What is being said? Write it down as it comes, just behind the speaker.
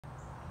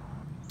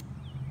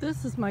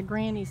This is my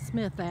Granny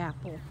Smith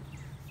apple.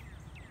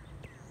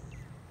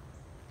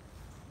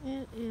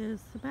 It is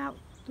about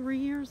 3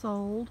 years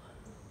old,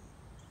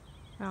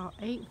 about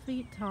 8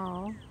 feet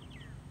tall,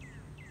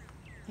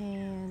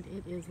 and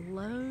it is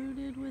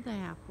loaded with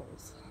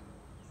apples.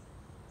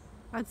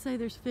 I'd say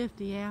there's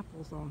 50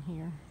 apples on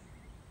here.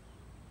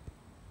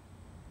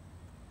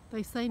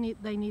 They say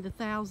they need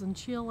 1,000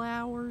 chill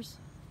hours,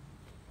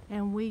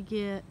 and we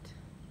get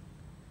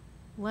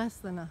less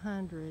than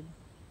 100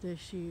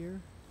 this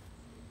year.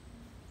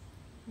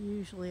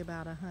 Usually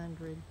about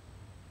 100.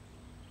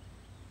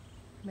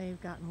 May have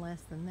gotten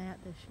less than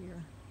that this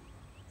year.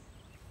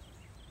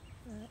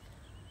 But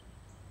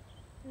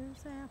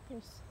there's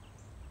apples.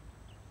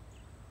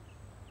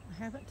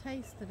 I haven't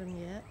tasted them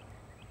yet.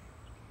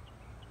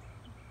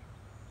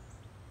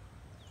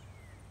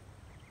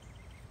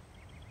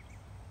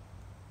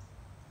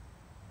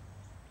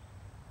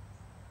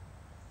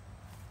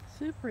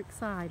 Super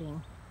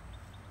exciting.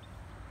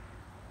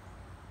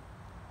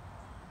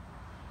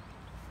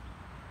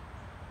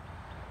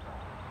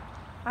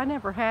 I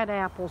never had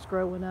apples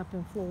growing up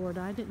in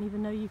Florida. I didn't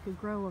even know you could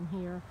grow them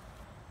here.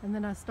 And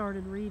then I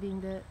started reading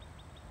that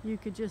you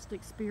could just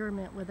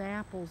experiment with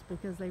apples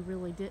because they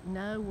really didn't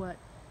know what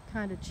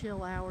kind of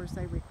chill hours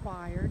they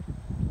required.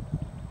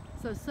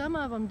 So some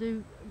of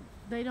them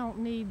they don't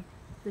need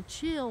the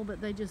chill, but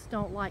they just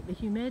don't like the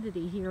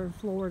humidity here in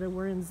Florida.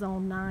 We're in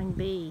zone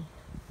 9B.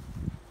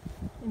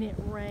 And it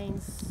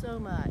rains so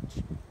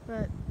much.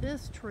 But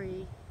this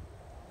tree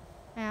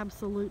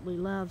absolutely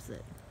loves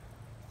it.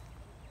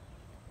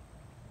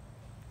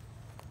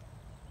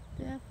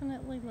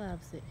 Definitely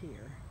loves it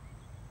here.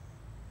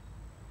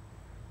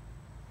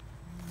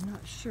 I'm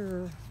not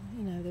sure,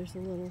 you know, there's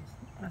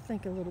I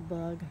think a little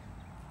bug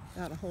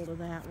got a hold of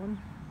that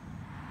one.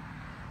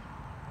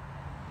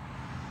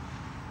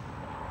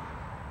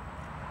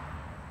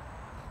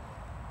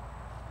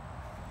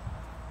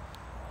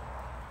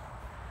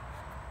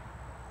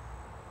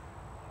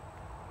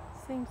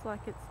 Seems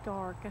like it's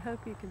dark. I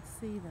hope you can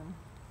see them.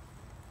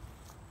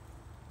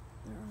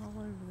 They're all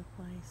over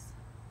the place.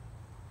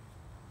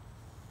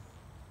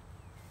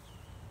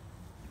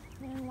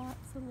 And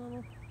lots of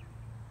little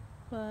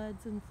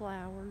buds and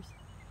flowers.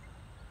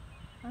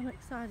 I'm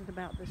excited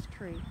about this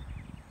tree.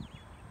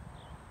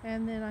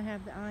 And then I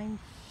have the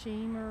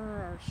Einsheimer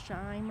or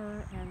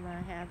Scheimer, and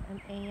I have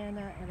an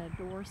Anna and a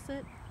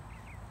Dorset.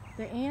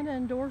 The Anna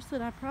and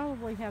Dorset, I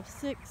probably have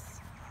 6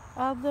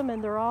 of them,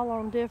 and they're all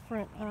on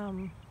different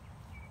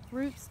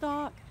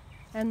rootstock.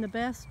 And the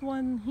best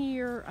one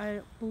here,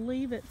 I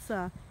believe it's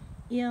a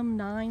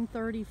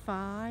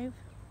M935.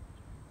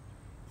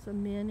 It's a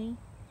mini.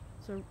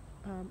 It's a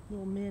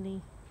little mini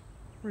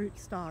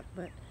rootstock,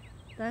 but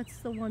that's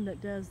the one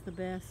that does the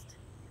best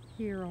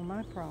here on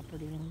my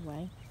property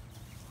anyway.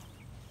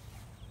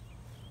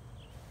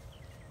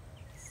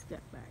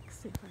 Step back,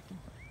 see if I can.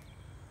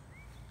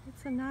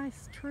 It's a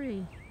nice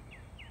tree.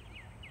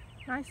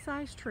 Nice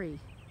sized tree.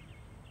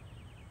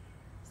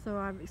 So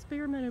I've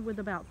experimented with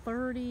about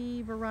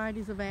 30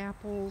 varieties of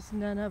apples,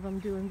 none of them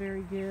doing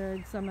very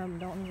good. Some of them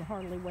don't even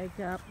hardly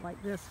wake up,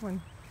 like this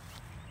one.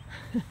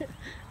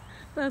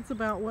 That's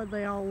about what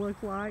they all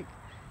look like.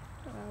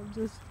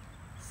 Just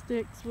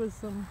sticks with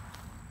some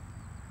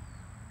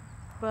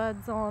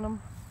buds on them,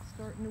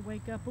 starting to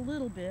wake up a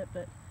little bit,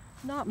 but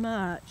not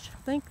much. I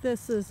think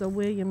this is a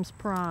Williams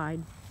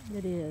Pride.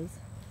 It is.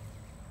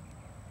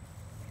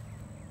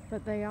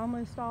 But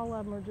almost all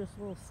of them are just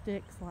little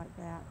sticks like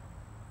that.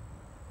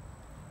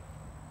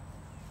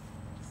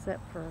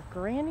 Except for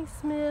Granny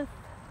Smith,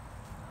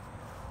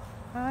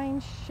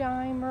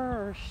 Einsheimer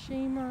or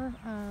Scheimer,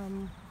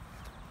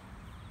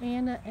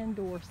 Anna and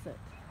Dorset.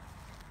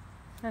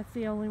 That's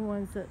the only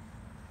ones that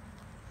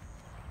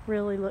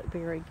really look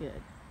very good.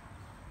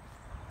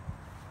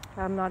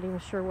 I'm not even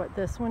sure what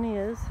this one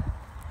is,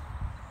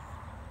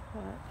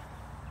 but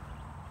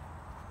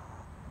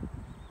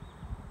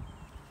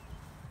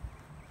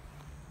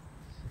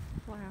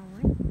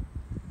flowering.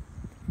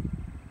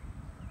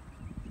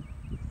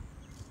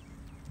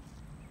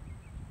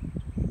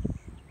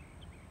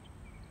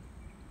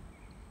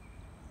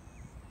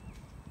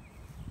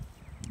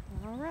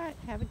 All right,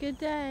 have a good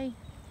day.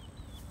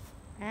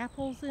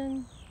 Apples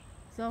in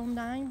zone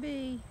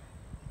 9B,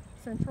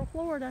 Central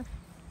Florida.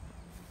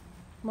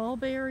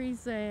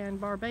 Mulberries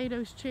and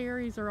Barbados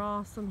cherries are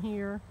awesome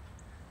here.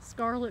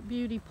 Scarlet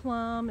Beauty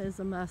plum is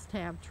a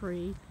must-have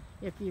tree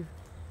if you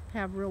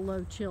have real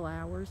low chill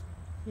hours.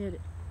 It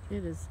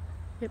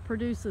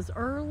produces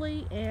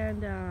early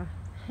and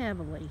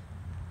heavily.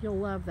 You'll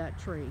love that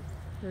tree.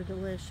 They're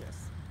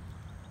delicious.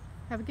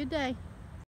 Have a good day.